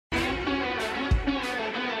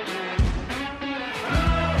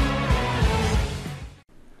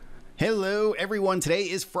everyone. Today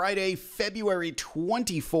is Friday, February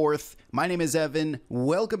 24th. My name is Evan.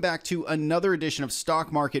 Welcome back to another edition of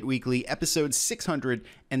Stock Market Weekly, episode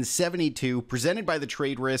 672, presented by The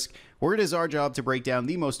Trade Risk, where it is our job to break down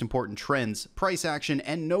the most important trends, price action,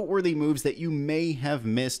 and noteworthy moves that you may have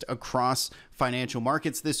missed across financial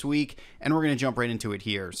markets this week. And we're going to jump right into it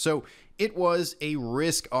here. So it was a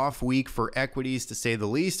risk-off week for equities, to say the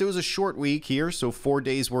least. It was a short week here, so 4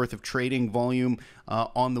 days worth of trading volume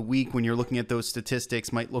on the week when you're looking at those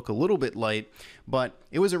statistics might look a little bit light, but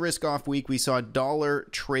it was a risk-off week. We saw dollar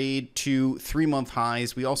trade to 3-month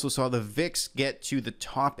highs. We also saw the VIX get to the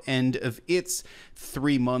top end of its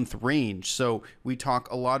 3-month range. So we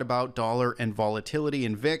talk a lot about dollar and volatility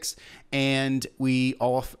in VIX, and we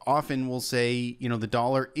often will say, you know, the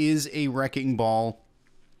dollar is a wrecking ball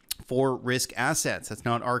for risk assets. That's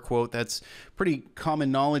not our quote. That's pretty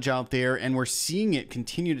common knowledge out there, and we're seeing it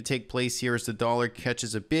continue to take place here as the dollar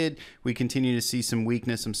catches a bid. We continue to see some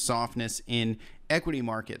weakness, some softness in equity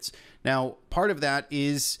markets. Now, part of that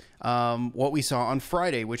is what we saw on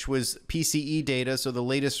Friday, which was PCE data. So the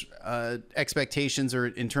latest expectations are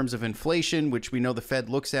in terms of inflation, which we know the Fed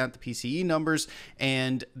looks at the PCE numbers,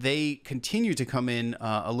 and they continue to come in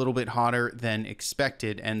a little bit hotter than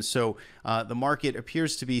expected. And so the market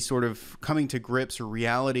appears to be sort of coming to grips or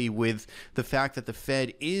reality with the fact that the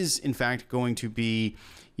Fed is, in fact, going to be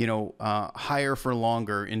higher for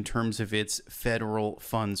longer in terms of its federal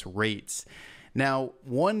funds rates. Now,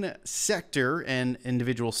 one sector and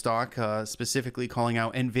individual stock, specifically calling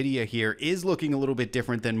out NVDA here, is looking a little bit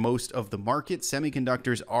different than most of the market.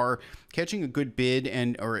 Semiconductors are catching a good bid,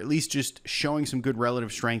 or at least just showing some good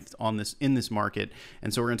relative strength in this market.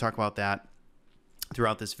 And so we're going to talk about that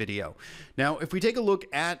throughout this video. Now, if we take a look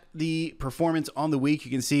at the performance on the week,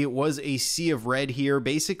 you can see it was a sea of red here,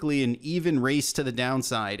 basically an even race to the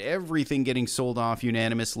downside. Everything getting sold off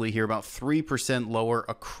unanimously here, about 3% lower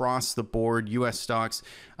across the board, US stocks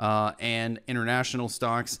and international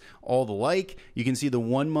stocks, all the like. You can see the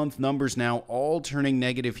 1-month numbers now all turning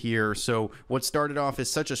negative here. So what started off as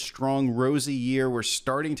such a strong, rosy year, we're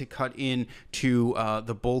starting to cut in to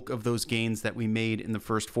the bulk of those gains that we made in the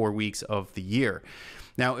first 4 weeks of the year.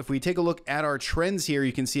 Now, if we take a look at our trends here,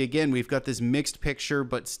 you can see, again, we've got this mixed picture,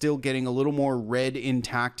 but still getting a little more red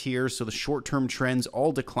intact here. So the short-term trends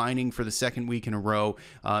all declining for the second week in a row.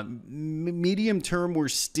 Medium term, we're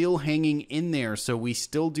still hanging in there. So we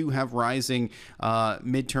still do have rising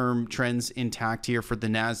midterm trends intact here for the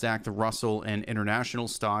Nasdaq, the Russell, and international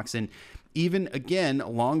stocks. And even again,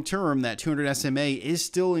 long term, that 200 SMA is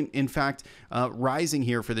still in fact rising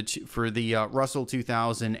here for the Russell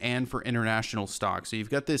 2000 and for international stocks. So you've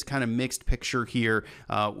got this kind of mixed picture here,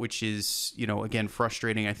 which is again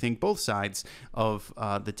frustrating. I think both sides of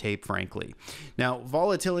the tape, frankly. Now,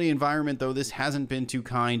 volatility environment though, this hasn't been too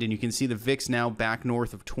kind, and you can see the VIX now back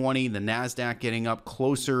north of 20, the Nasdaq getting up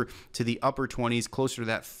closer to the upper 20s, closer to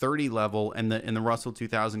that 30 level, and the Russell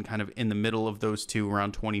 2000 kind of in the middle of those two,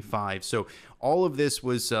 around 25. So all of this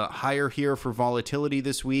was higher here for volatility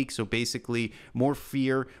this week. So basically more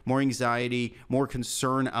fear, more anxiety, more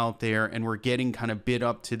concern out there. And we're getting kind of bid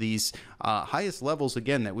up to these highest levels,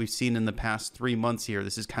 again, that we've seen in the past 3 months here.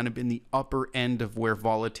 This has kind of been the upper end of where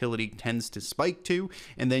volatility tends to spike to.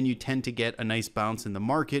 And then you tend to get a nice bounce in the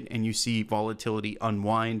market and you see volatility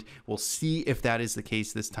unwind. We'll see if that is the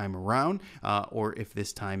case this time around or if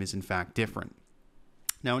this time is in fact different.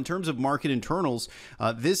 Now, in terms of market internals,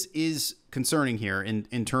 this is concerning here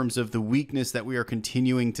in terms of the weakness that we are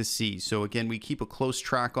continuing to see. So again, we keep a close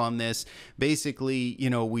track on this. Basically,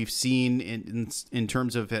 we've seen in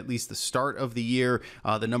terms of at least the start of the year,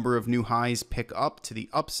 the number of new highs pick up to the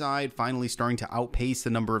upside, finally starting to outpace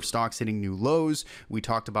the number of stocks hitting new lows. We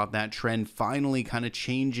talked about that trend finally kind of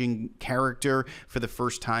changing character for the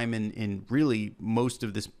first time in really most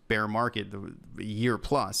of this bear market, the year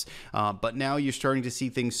plus. But now you're starting to see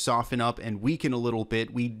things soften up and weaken a little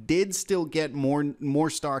bit. We did still get more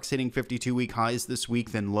stocks hitting 52-week highs this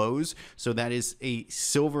week than lows, so that is a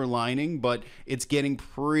silver lining, but it's getting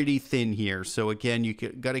pretty thin here. So again, you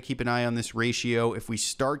got to keep an eye on this ratio. If we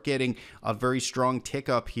start getting a very strong tick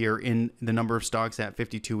up here in the number of stocks at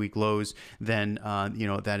 52-week lows, then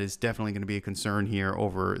that is definitely going to be a concern here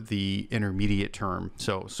over the intermediate term.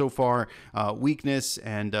 So far weakness,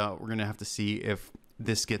 and we're going to have to see if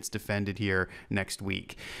this gets defended here next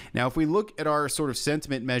week. Now, if we look at our sort of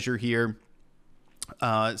sentiment measure here,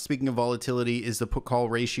 Speaking of volatility, is the put call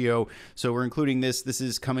ratio. So we're including this. This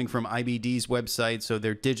is coming from IBD's website. So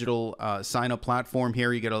their digital sign up platform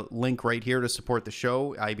here. You get a link right here to support the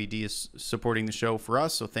show. IBD is supporting the show for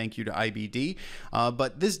us. So thank you to IBD.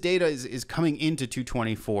 But this data is coming into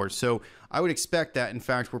 224. So I would expect that, in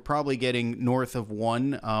fact, we're probably getting north of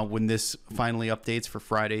 1 when this finally updates for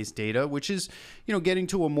Friday's data, which is, getting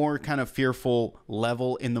to a more kind of fearful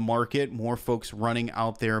level in the market. More folks running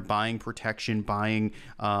out there buying protection, buying,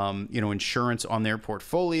 insurance on their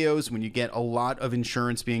portfolios. When you get a lot of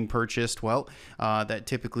insurance being purchased, well, that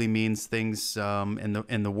typically means things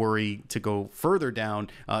and the worry to go further down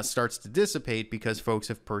starts to dissipate because folks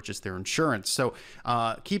have purchased their insurance. So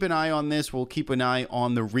keep an eye on this. We'll keep an eye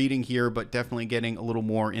on the reading here, but definitely getting a little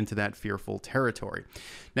more into that fearful territory.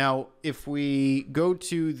 Now, if we go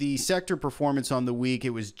to the sector performance on the week,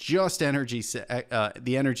 it was just the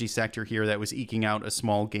energy sector here that was eking out a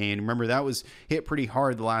small gain. Remember, that was hit pretty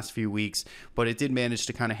hard the last few weeks, but it did manage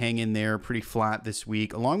to kind of hang in there pretty flat this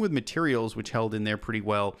week, along with materials, which held in there pretty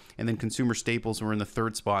well. And then consumer staples were in the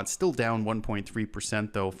third spot, still down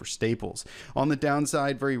 1.3% though for staples. On the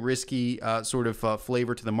downside, very risky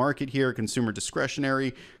flavor to the market here. Consumer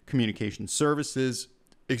discretionary, communication services,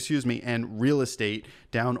 and real estate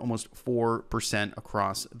down almost 4%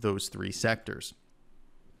 across those three sectors.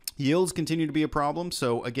 Yields continue to be a problem.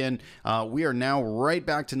 So again, we are now right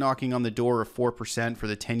back to knocking on the door of 4% for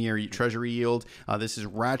the 10-year Treasury yield. This is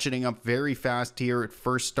ratcheting up very fast here. It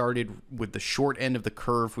first started with the short end of the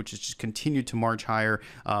curve, which has just continued to march higher.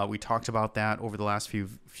 We talked about that over the last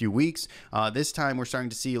few weeks. This time we're starting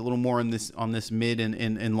to see a little more on this mid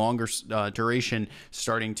and longer duration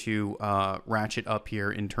starting to ratchet up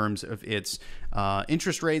here in terms of its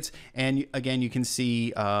interest rates. And again, you can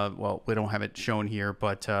see, well, we don't have it shown here,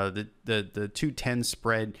 but the 210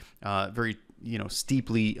 spread very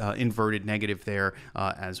steeply inverted negative there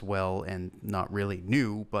as well, and not really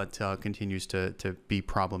new, but continues to be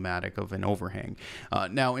problematic of an overhang.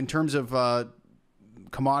 Now, in terms of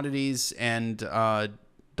commodities and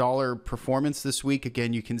dollar performance this week,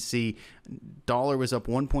 again, you can see dollar was up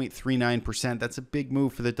 1.39%. That's a big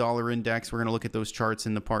move for the dollar index. We're going to look at those charts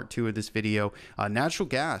in the part 2 of this video. Natural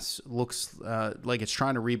gas looks like it's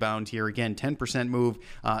trying to rebound here. Again, 10% move.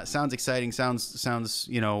 Sounds exciting. Sounds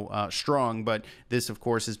strong, but this, of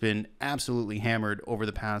course, has been absolutely hammered over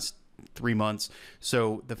the past 3 months.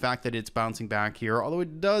 So the fact that it's bouncing back here, although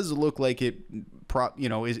it does look like it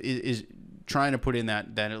is trying to put in that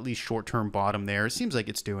at least short-term bottom there. It seems like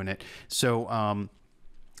it's doing it. So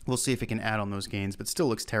we'll see if it can add on those gains, but still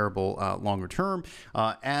looks terrible longer term.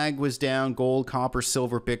 Ag was down, gold, copper,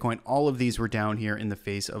 silver, Bitcoin, all of these were down here in the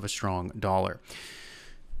face of a strong dollar.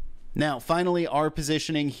 Now, finally, our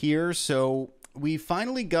positioning here. So we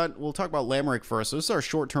finally we'll talk about Lamerick first. So this is our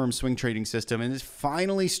short-term swing trading system, and it's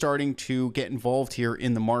finally starting to get involved here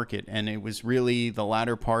in the market. And it was really the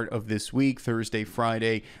latter part of this week, Thursday,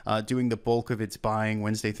 Friday, doing the bulk of its buying,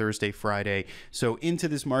 Wednesday, Thursday, Friday. So into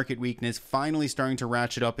this market weakness, finally starting to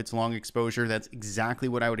ratchet up its long exposure. That's exactly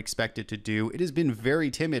what I would expect it to do. It has been very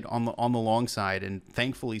timid on the long side, and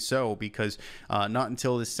thankfully so, because not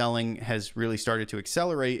until the selling has really started to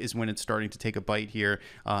accelerate is when it's starting to take a bite here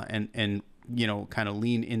and kind of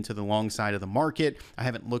lean into the long side of the market. I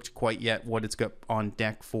haven't looked quite yet what it's got on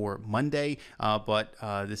deck for Monday, but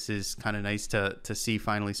this is kind of nice to see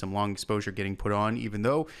finally some long exposure getting put on, even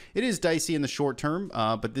though it is dicey in the short term.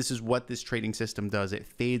 But this is what this trading system does. It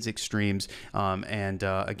fades extremes and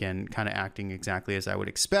again, kind of acting exactly as I would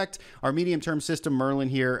expect. Our medium-term system, Merlin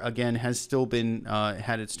here, again, has still been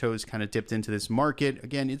had its toes kind of dipped into this market.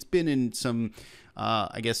 Again, it's been in some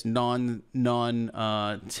I guess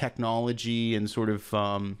non-technology and sort of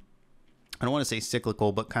I don't want to say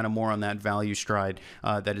cyclical, but kind of more on that value stride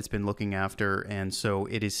that it's been looking after. And so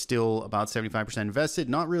it is still about 75% invested,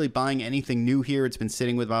 not really buying anything new here. It's been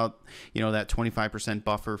sitting with about, that 25%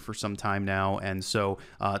 buffer for some time now. And so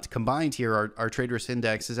combined here, our trade risk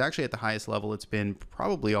index is actually at the highest level it's been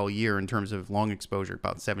probably all year in terms of long exposure,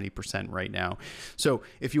 about 70% right now. So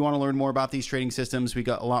if you want to learn more about these trading systems, we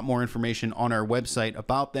got a lot more information on our website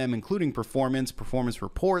about them, including performance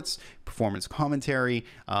reports, performance commentary,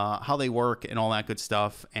 how they work, and all that good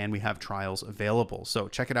stuff, and we have trials available. So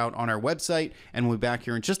check it out on our website, and we'll be back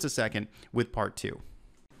here in just a second with part 2.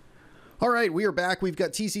 All right, we are back. We've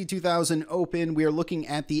got TC 2000 open. We are looking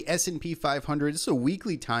at the S&P 500. This is a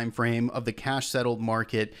weekly time frame of the cash settled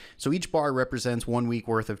market. So each bar represents 1 week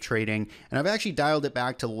worth of trading, and I've actually dialed it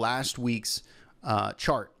back to last week's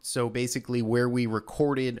chart. So basically where we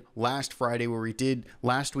recorded last Friday, where we did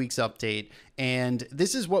last week's update. And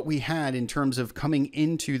this is what we had in terms of coming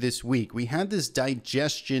into this week. We had this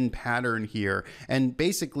digestion pattern here. And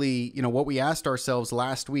basically, you know, what we asked ourselves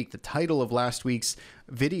last week, the title of last week's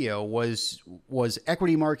video was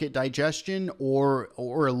equity market digestion or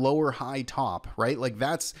a lower high top, right? Like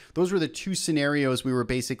those were the two scenarios we were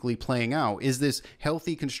basically playing out. Is this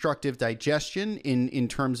healthy constructive digestion in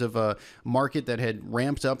terms of a market that had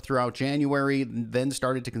ramped up throughout January, then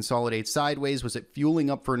started to consolidate sideways? Was it fueling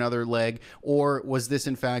up for another leg? Or was this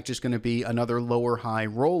in fact just going to be another lower high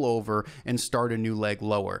rollover and start a new leg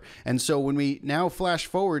lower? And so when we now flash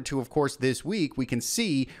forward to, of course, this week, we can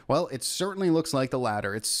see, well, it certainly looks like the latter.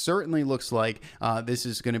 It certainly looks like this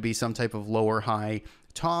is going to be some type of lower high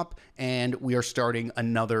top, and we are starting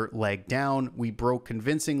another leg down. We broke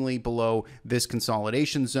convincingly below this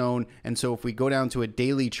consolidation zone. And so if we go down to a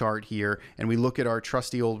daily chart here and we look at our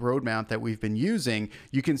trusty old roadmap that we've been using,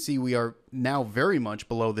 you can see we are now very much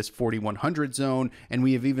below this 4100 zone, and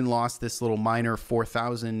we have even lost this little minor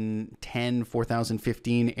 4010,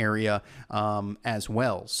 4015 area as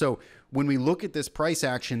well. So when we look at this price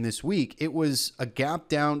action this week, it was a gap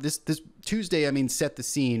down. This Tuesday, I mean, set the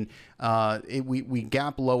scene. We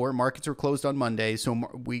gap lower. Markets were closed on Monday, so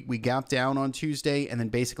we gapped down on Tuesday, and then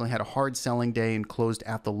basically had a hard selling day and closed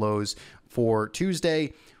at the lows for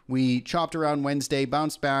Tuesday. We chopped around Wednesday,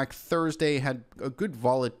 bounced back. Thursday had a good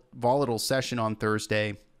volatile session on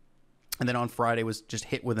Thursday. And then on Friday was just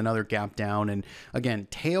hit with another gap down. And again,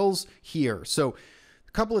 tails here. So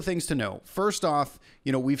a couple of things to know. First off,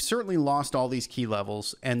 you know, we've certainly lost all these key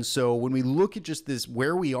levels. And so when we look at just this,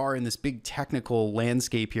 where we are in this big technical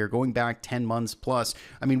landscape here, going back 10 months plus,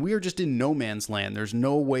 I mean, we are just in no man's land. There's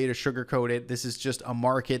no way to sugarcoat it. This is just a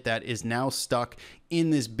market that is now stuck in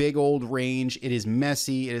this big old range. It is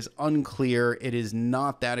messy. It is unclear. It is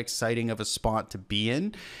not that exciting of a spot to be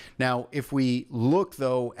in. Now, if we look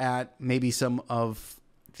though at maybe some of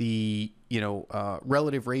the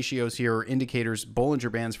relative ratios here, or indicators, Bollinger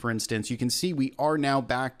Bands, for instance, you can see we are now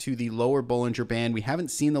back to the lower Bollinger Band. We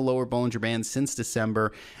haven't seen the lower Bollinger Band since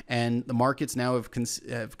December, and the markets now have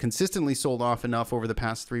consistently sold off enough over the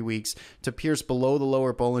past 3 weeks to pierce below the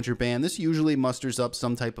lower Bollinger Band. This usually musters up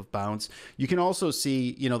some type of bounce. You can also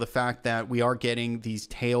see, the fact that we are getting these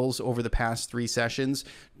tails over the past 3 sessions,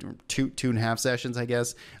 two and a half sessions, I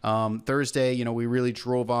guess. Thursday, we really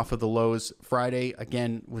drove off of the lows. Friday,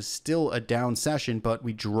 again, was still a down session, but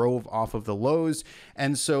we drove off of the lows.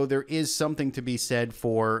 And so there is something to be said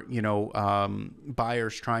for,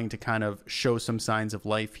 buyers trying to kind of show some signs of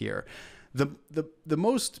life here. The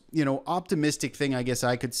most, optimistic thing, I guess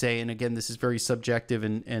I could say, and again, this is very subjective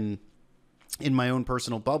and in my own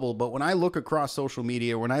personal bubble, but when I look across social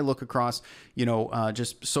media, when I look across,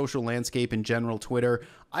 just social landscape in general, Twitter,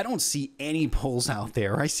 I don't see any bulls out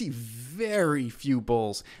there. I see very few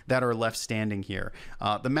bulls that are left standing here.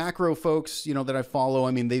 The macro folks, that I follow,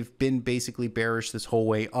 I mean, they've been basically bearish this whole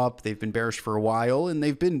way up. They've been bearish for a while, and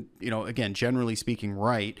they've been, again, generally speaking,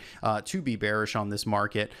 right to be bearish on this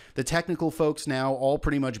market. The technical folks now all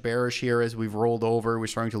pretty much bearish here as we've rolled over. We're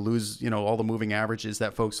starting to lose, all the moving averages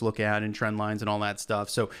that folks look at and trend lines and all that stuff.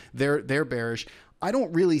 So they're bearish. I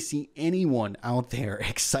don't really see anyone out there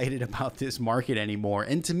excited about this market anymore.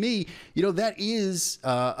 And to me, that is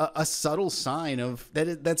a subtle sign of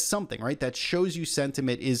that's something, right? That shows you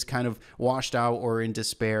sentiment is kind of washed out or in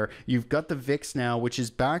despair. You've got the VIX now, which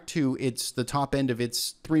is back to the top end of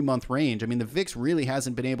its 3-month range. I mean, the VIX really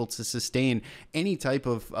hasn't been able to sustain any type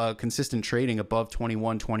of consistent trading above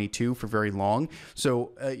 21, 22 for very long.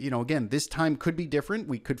 So, again, this time could be different.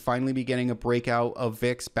 We could finally be getting a breakout of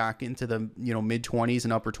VIX back into the, mid 20s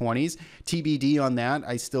and upper 20s. TBD on that.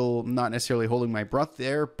 I still not necessarily holding my breath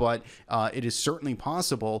there, but it is certainly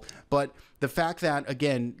possible. But the fact that,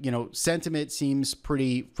 again, sentiment seems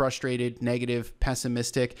pretty frustrated, negative,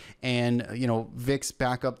 pessimistic, and, VIX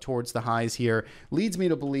back up towards the highs here leads me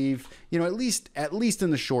to believe, at least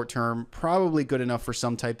in the short term, probably good enough for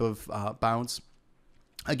some type of bounce.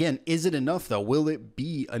 Again, is it enough though? Will it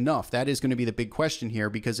be enough? That is going to be the big question here,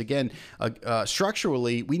 because again,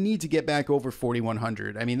 structurally, we need to get back over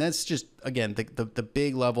 4,100. I mean, that's just, again, the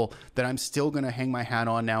big level that I'm still going to hang my hat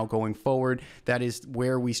on now going forward. That is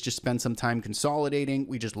where we just spent some time consolidating.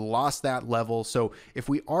 We just lost that level. So if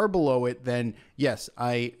we are below it, then yes,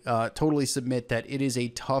 I totally submit that it is a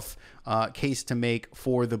tough case to make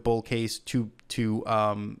for the bull case to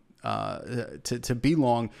be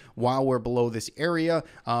long while we're below this area.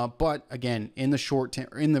 But again, in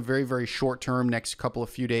the very, very short term, next couple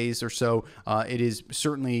of few days or so, it is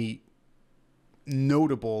certainly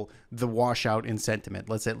notable the washout in sentiment.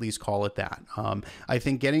 Let's at least call it that. I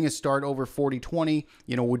think getting a start over 40.20,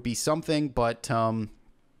 would be something, but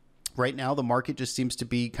right now the market just seems to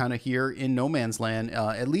be kind of here in no man's land,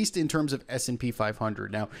 at least in terms of S&P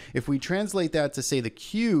 500. Now, if we translate that to say the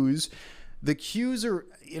Qs are,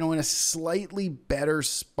 in a slightly better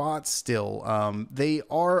spot still. They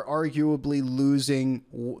are arguably losing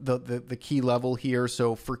the key level here.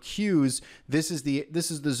 So for Qs, this is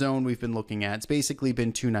the zone we've been looking at. It's basically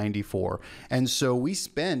been 294. And so we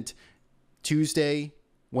spent Tuesday,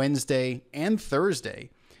 Wednesday, and Thursday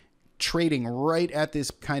trading right at this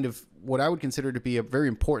kind of what I would consider to be a very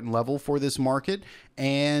important level for this market.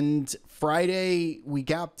 And Friday we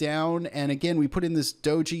gapped down, and again we put in this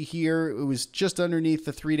doji here. It was just underneath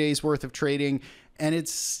the 3 days worth of trading, and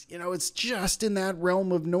it's it's just in that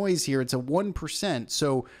realm of noise here. It's a 1%.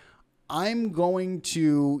 So I'm going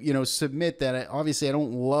to submit that obviously I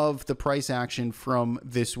don't love the price action from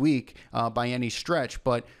this week by any stretch,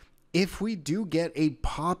 but if we do get a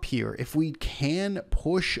pop here, if we can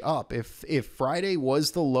push up, if Friday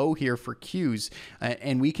was the low here for Qs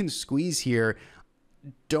and we can squeeze here,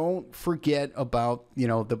 don't forget about,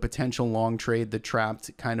 the potential long trade, the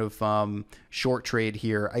trapped kind of short trade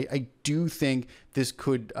here. I do think this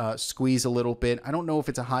could squeeze a little bit. I don't know if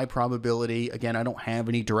it's a high probability. Again, I don't have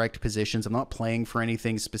any direct positions. I'm not playing for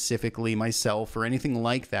anything specifically myself or anything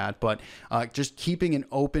like that, but just keeping an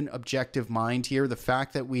open, objective mind here. The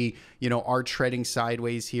fact that we, are treading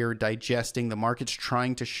sideways here, digesting, the market's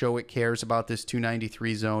trying to show it cares about this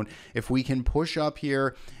 293 zone. If we can push up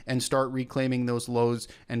here and start reclaiming those lows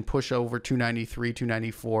and push over 293,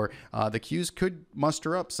 294, the Qs could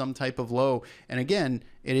muster up some type of low. And again,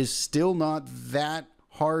 it is still not that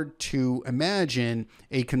hard to imagine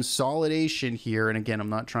a consolidation here. And again, I'm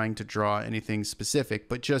not trying to draw anything specific,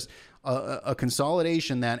 but just a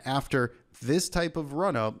consolidation that after this type of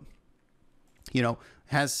run up,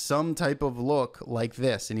 has some type of look like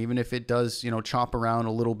this. And even if it does, chop around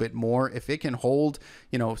a little bit more, if it can hold,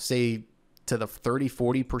 say to the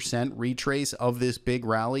 30-40% retrace of this big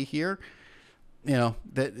rally here,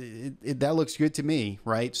 that looks good to me,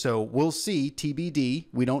 right? So we'll see. TBD.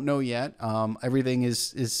 We don't know yet. Everything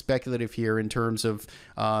is speculative here in terms of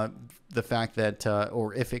the fact that,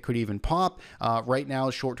 or if it could even pop. Right now,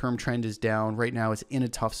 the short-term trend is down. Right now, it's in a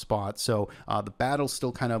tough spot. So the battle's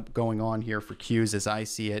still kind of going on here for Qs as I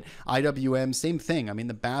see it. IWM, same thing. I mean,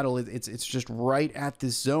 the battle, it's just right at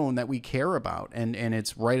this zone that we care about. And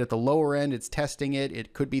it's right at the lower end. It's testing it.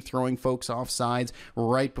 It could be throwing folks off sides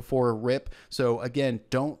right before a rip. So again,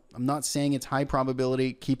 I'm not saying it's high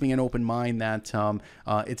probability, keeping an open mind that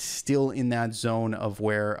it's still in that zone of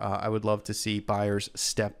where I would love to see buyers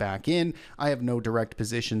step back in. I have no direct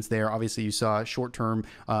positions there. Obviously, you saw short-term,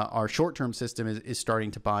 our short-term system is starting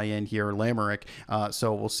to buy in here, Lamerick.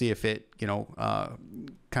 So we'll see if it,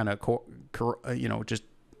 kind of, just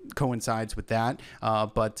coincides with that.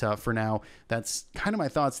 But for now, that's kind of my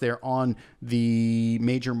thoughts there on the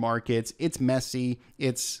major markets. It's messy.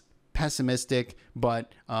 It's pessimistic,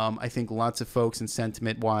 but I think lots of folks and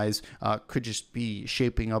sentiment wise could just be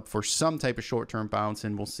shaping up for some type of short-term bounce,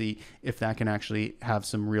 and we'll see if that can actually have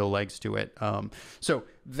some real legs to it. So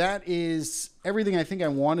that is everything I think I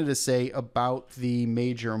wanted to say about the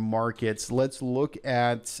major markets. Let's look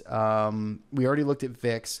at, we already looked at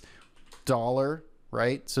VIX, dollar,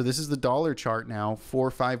 right? So this is the dollar chart now, 4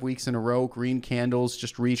 or 5 weeks in a row, green candles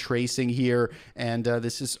just retracing here. And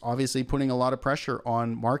this is obviously putting a lot of pressure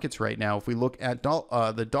on markets right now. If we look at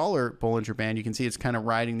the dollar Bollinger Band, you can see it's kind of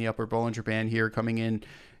riding the upper Bollinger Band here, coming in,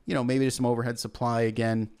 maybe to some overhead supply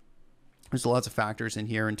again. There's lots of factors in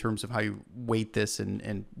here in terms of how you weight this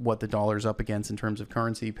and what the dollar's up against in terms of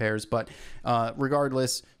currency pairs. But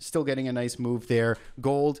regardless, still getting a nice move there.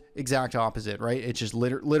 Gold, exact opposite, right? It just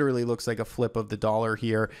literally looks like a flip of the dollar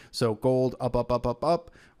here. So gold up, up, up, up,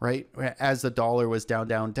 up, right? As the dollar was down,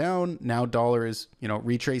 down, down. Now dollar is,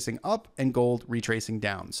 retracing up and gold retracing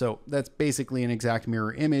down. So that's basically an exact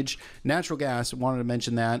mirror image. Natural gas, wanted to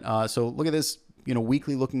mention that. So look at this,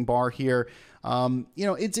 weekly looking bar here.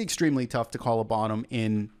 It's extremely tough to call a bottom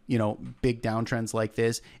in, big downtrends like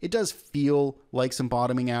this. It does feel like some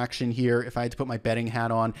bottoming action here. If I had to put my betting hat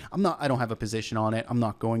on, I don't have a position on it. I'm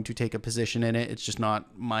not going to take a position in it. It's just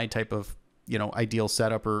not my type of, ideal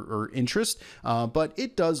setup or interest. But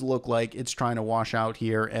it does look like it's trying to wash out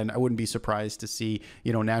here. And I wouldn't be surprised to see,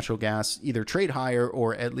 natural gas either trade higher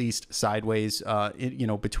or at least sideways,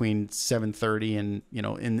 between 730 and,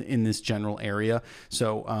 in this general area.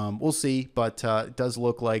 So we'll see. But it does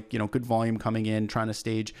look like, good volume coming in, trying to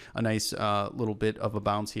stage a nice little bit of a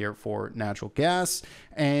bounce here for natural gas.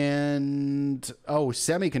 And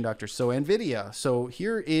semiconductors. So NVIDIA. So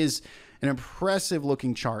here is an impressive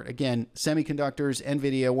looking chart. Again, semiconductors,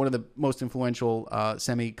 NVIDIA, one of the most influential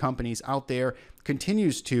semi companies out there,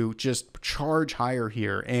 continues to just charge higher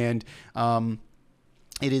here. And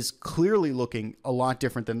it is clearly looking a lot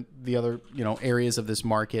different than the other, areas of this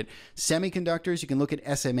market. Semiconductors, you can look at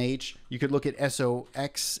SMH, you could look at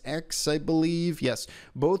SOXX, I believe. Yes,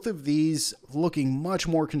 both of these looking much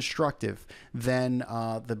more constructive than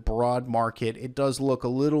the broad market. It does look a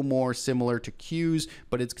little more similar to Qs,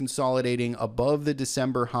 but it's consolidating above the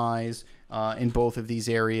December highs in both of these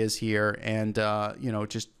areas here, and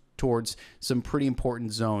just towards some pretty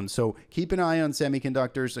important zones. So keep an eye on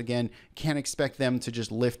semiconductors. Again, can't expect them to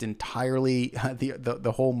just lift entirely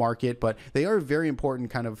the whole market, but they are a very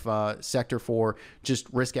important kind of sector for just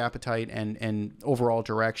risk appetite and overall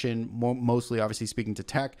direction, mostly obviously speaking to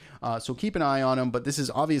tech. So keep an eye on them, but this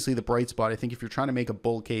is obviously the bright spot. I think if you're trying to make a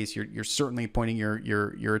bull case, you're certainly pointing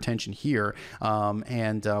your attention here,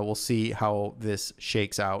 and we'll see how this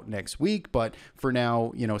shakes out next week. But for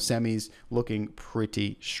now, semis looking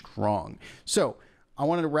pretty strong. So I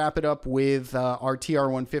wanted to wrap it up with our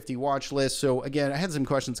TR150 watch list. So again, I had some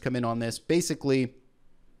questions come in on this. Basically,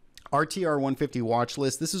 our TR150 watch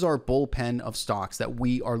list, this is our bullpen of stocks that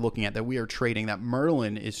we are looking at, that we are trading, that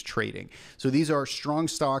Merlin is trading. So these are strong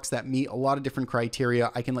stocks that meet a lot of different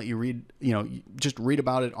criteria. I can let you read, just read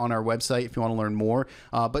about it on our website if you want to learn more.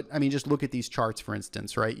 But I mean, just look at these charts, for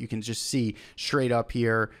instance, right? You can just see straight up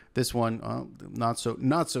here, this one, not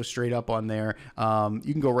so straight up on there.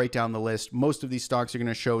 You can go right down the list. Most of these stocks are going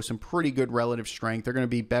to show some pretty good relative strength. They're going to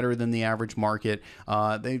be better than the average market.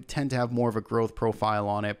 They tend to have more of a growth profile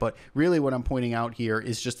on it, but really what I'm pointing out here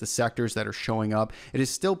is just the sectors that are showing up. It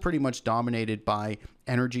is still pretty much dominated by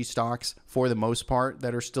energy stocks for the most part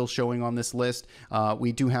that are still showing on this list.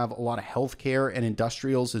 We do have a lot of healthcare and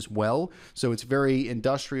industrials as well. So it's very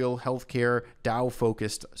industrial, healthcare, Dow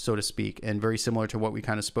focused, so to speak, and very similar to what we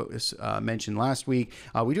kind of mentioned last week.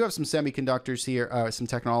 We do have some semiconductors here, some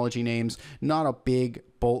technology names. Not a big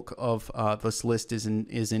bulk of this list is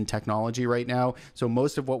in technology right now. So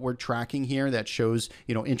most of what we're tracking here that shows,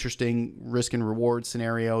 interesting risk and reward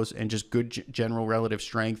scenarios and just good general relative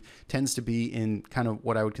strength tends to be in kind of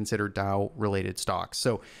what I would consider Dow related stocks.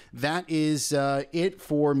 So that is it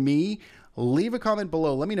for me. Leave a comment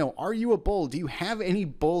below. Let me know, are you a bull? Do you have any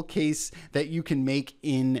bull case that you can make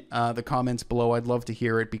in the comments below? I'd love to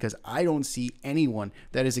hear it because I don't see anyone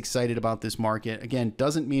that is excited about this market. Again,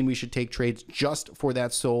 doesn't mean we should take trades just for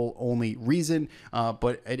that sole only reason,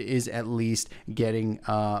 but it is at least getting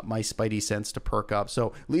my spidey sense to perk up.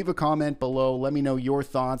 So leave a comment below. Let me know your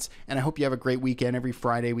thoughts, and I hope you have a great weekend. Every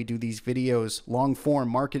Friday we do these videos, long form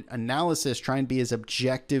market analysis, try and be as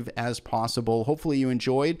objective as possible. Hopefully you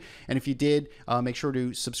enjoyed, and if you did, make sure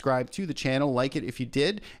to subscribe to the channel, like it if you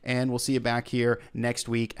did, and we'll see you back here next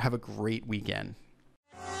week. Have a great weekend.